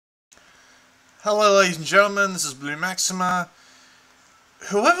Hello ladies and gentlemen, this is BlueMaxima.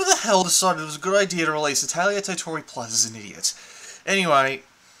 Whoever the hell decided it was a good idea to release Italia Totori Plus is an idiot. Anyway,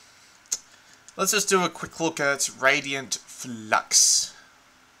 let's just do a quick look at Radiant Flux.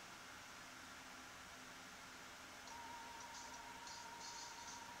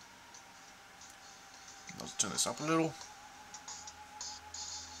 Let's turn this up a little.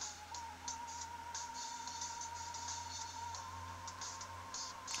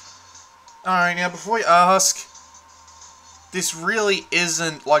 Alright, now before you ask, this really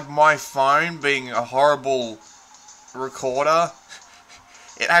isn't like my phone being a horrible recorder.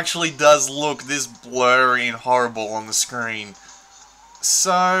 It actually does look this blurry and horrible on the screen.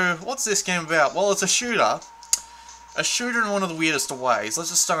 So, what's this game about? Well, it's a shooter. A shooter in one of the weirdest of ways. Let's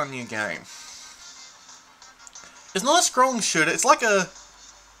just start a new game. It's not a scrolling shooter, it's like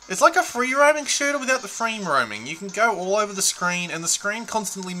a free roaming shooter without the frame roaming. You can go all over the screen, and the screen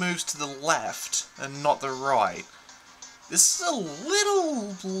constantly moves to the left and not the right. This is a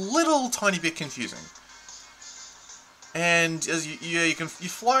little tiny bit confusing. And as you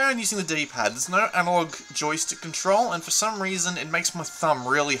fly around using the D-pad. There's no analog joystick control, and for some reason it makes my thumb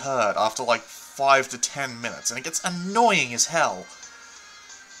really hurt after like 5 to 10 minutes, and it gets annoying as hell.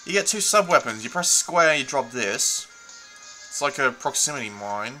 You get two sub-weapons. You press square, you drop this. It's like a proximity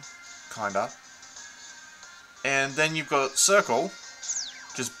mine, kinda. And then you've got circle,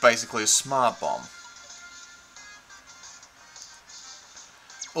 which is basically a smart bomb.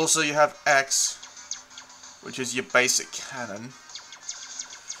 Also you have X, which is your basic cannon.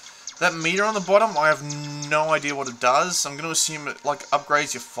 That meter on the bottom, I have no idea what it does. I'm going to assume it like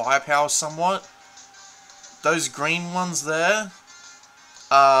upgrades your firepower somewhat. Those green ones there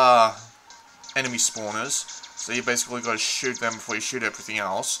are enemy spawners. So you basically got to shoot them before you shoot everything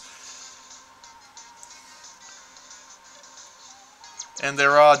else. And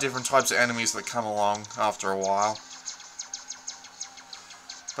there are different types of enemies that come along after a while.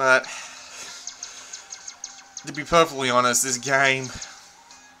 But to be perfectly honest, this game,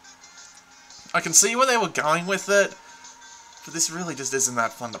 I can see where they were going with it, but this really just isn't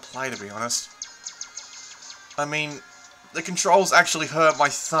that fun to play, to be honest. I mean, the controls actually hurt my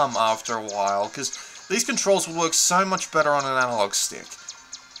thumb after a while, because these controls would work so much better on an analog stick.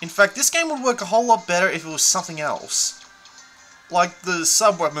 In fact, this game would work a whole lot better if it was something else. Like, the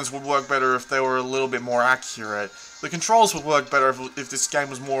sub-weapons would work better if they were a little bit more accurate. The controls would work better if this game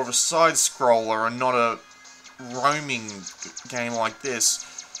was more of a side-scroller and not a roaming game like this.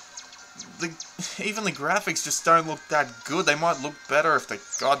 Even the graphics just don't look that good. They might look better if they...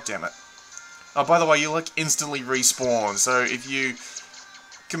 God damn it. Oh, by the way, you like instantly respawn, so if you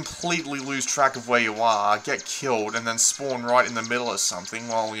completely lose track of where you are, get killed, and then spawn right in the middle of something,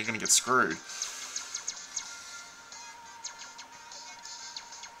 well, you're gonna get screwed.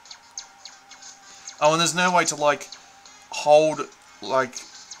 Oh, and there's no way to, like, hold, like,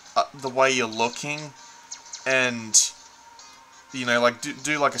 the way you're looking, and, you know, like,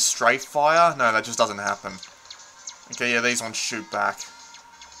 do like, a strafe fire? No, that just doesn't happen. Okay, yeah, these ones shoot back.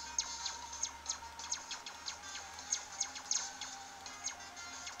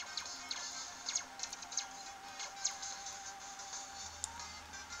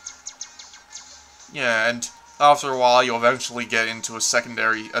 Yeah, and after a while, you'll eventually get into a second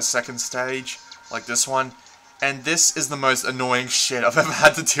stage, like this one. And this is the most annoying shit I've ever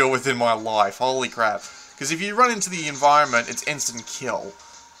had to deal with in my life. Holy crap. Because if you run into the environment, it's instant kill.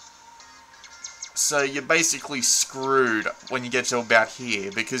 So you're basically screwed when you get to about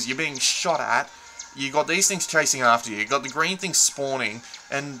here, because you're being shot at, you got these things chasing after you, you got the green things spawning,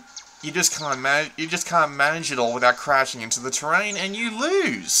 and you just can't manage it all without crashing into the terrain, and you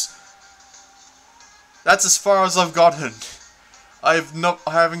lose. That's as far as I've gotten. I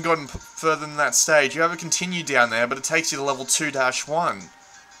haven't gotten further than that stage. You have to continue down there, but it takes you to level 2-1.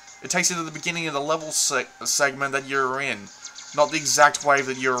 It takes you to the beginning of the level segment that you're in, not the exact wave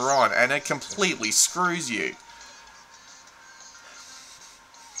that you're on, and it completely screws you.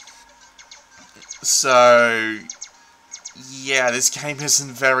 So, yeah, this game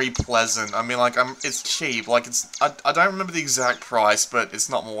isn't very pleasant. I mean, like, it's cheap. Like, I don't remember the exact price, but it's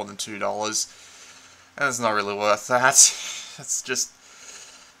not more than $2. And it's not really worth that. It's just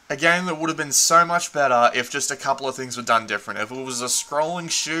a game that would have been so much better if just a couple of things were done different. If it was a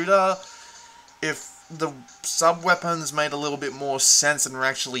scrolling shooter, if the sub-weapons made a little bit more sense and were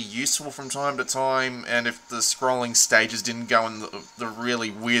actually useful from time to time, and if the scrolling stages didn't go in the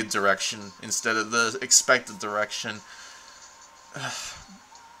really weird direction instead of the expected direction.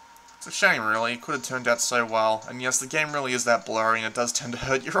 It's a shame, really. It could have turned out so well. And yes, the game really is that blurry, and it does tend to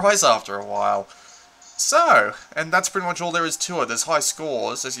hurt your eyes after a while. So, and that's pretty much all there is to it. There's high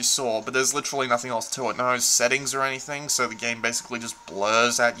scores, as you saw, but there's literally nothing else to it. No settings or anything, so the game basically just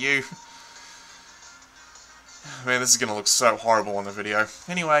blurs at you. Man, this is gonna look so horrible in the video.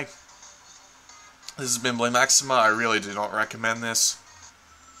 Anyway, this has been BlueMaxima. I really do not recommend this.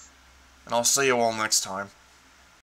 And I'll see you all next time.